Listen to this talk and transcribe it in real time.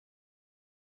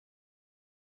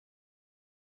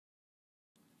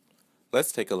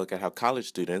Let's take a look at how college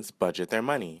students budget their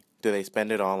money. Do they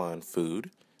spend it all on food,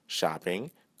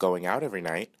 shopping, going out every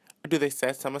night, or do they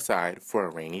set some aside for a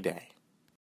rainy day?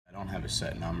 I don't have a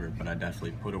set number, but I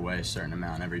definitely put away a certain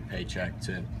amount every paycheck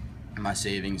to my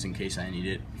savings in case I need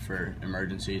it for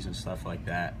emergencies and stuff like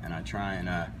that. And I try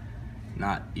and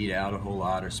not eat out a whole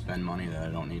lot or spend money that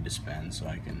I don't need to spend, so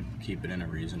I can keep it in a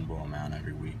reasonable amount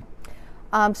every week.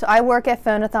 So I work at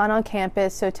Phonathon on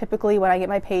campus, so typically when I get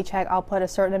my paycheck, I'll put a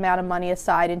certain amount of money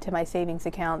aside into my savings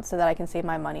account so that I can save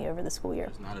my money over the school year.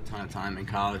 There's not a ton of time in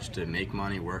college to make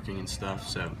money working and stuff,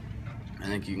 so I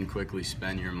think you can quickly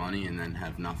spend your money and then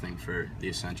have nothing for the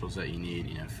essentials that you need,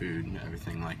 you know, food and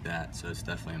everything like that. So it's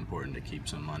definitely important to keep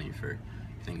some money for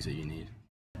things that you need.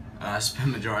 I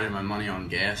spend the majority of my money on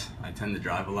gas. I tend to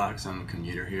drive a lot because I'm a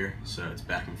commuter here, so it's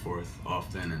back and forth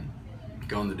often and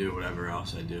going to do whatever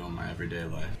else I do in my everyday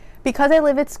life. Because I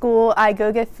live at school, I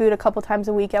go get food a couple times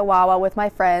a week at Wawa with my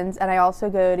friends, and I also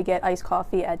go to get iced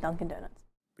coffee at Dunkin' Donuts.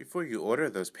 Before you order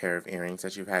those pair of earrings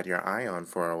that you've had your eye on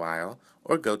for a while,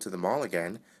 or go to the mall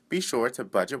again, be sure to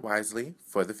budget wisely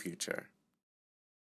for the future.